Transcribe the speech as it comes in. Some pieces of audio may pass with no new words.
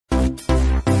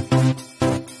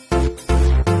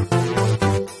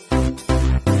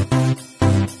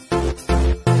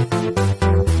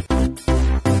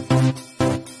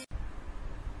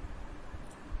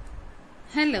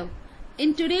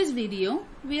today's video,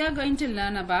 we are going to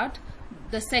learn about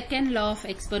the second law of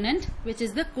exponent, which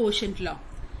is the quotient law.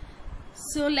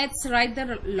 So let's write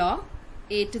the law.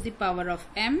 A to the power of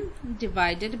m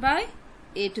divided by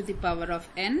a to the power of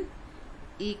n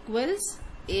equals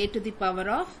a to the power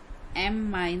of m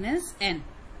minus n.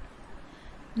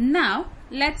 Now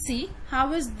let's see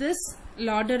how is this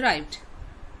law derived.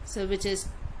 So which is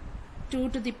 2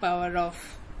 to the power of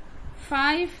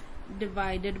 5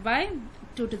 divided by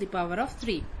 2 to the power of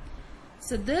 3.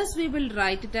 So this we will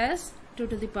write it as 2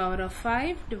 to the power of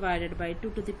 5 divided by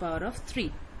 2 to the power of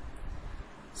 3.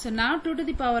 So now 2 to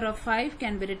the power of 5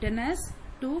 can be written as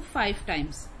 2 5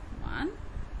 times. 1,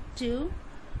 2,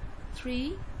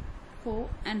 3, 4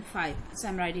 and 5. So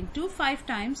I'm writing 2 5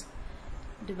 times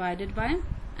divided by,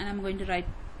 and I'm going to write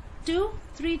 2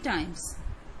 3 times.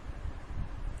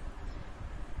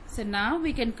 So now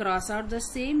we can cross out the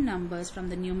same numbers from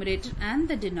the numerator and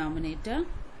the denominator.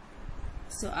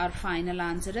 So our final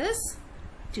answer is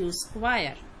 2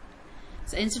 square.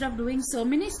 So instead of doing so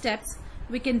many steps,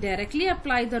 we can directly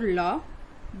apply the law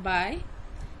by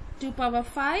 2 power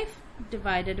 5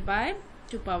 divided by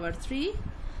 2 power 3.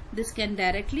 This can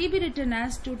directly be written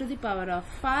as 2 to the power of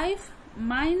 5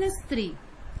 minus 3,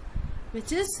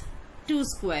 which is 2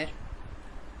 square.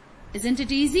 Isn't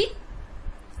it easy?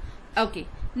 Okay,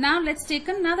 now let's take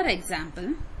another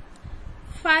example.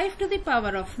 5 to the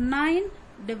power of 9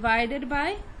 divided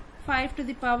by 5 to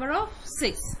the power of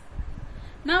 6.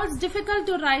 Now it's difficult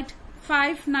to write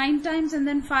 5 9 times and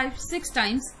then 5 6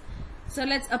 times. So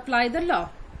let's apply the law.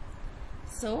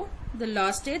 So the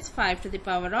law states 5 to the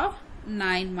power of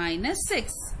 9 minus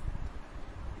 6,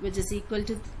 which is equal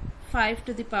to 5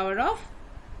 to the power of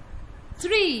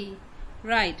 3.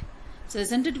 Right. So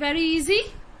isn't it very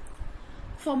easy?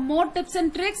 For more tips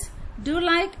and tricks, do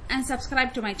like and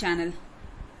subscribe to my channel.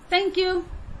 Thank you.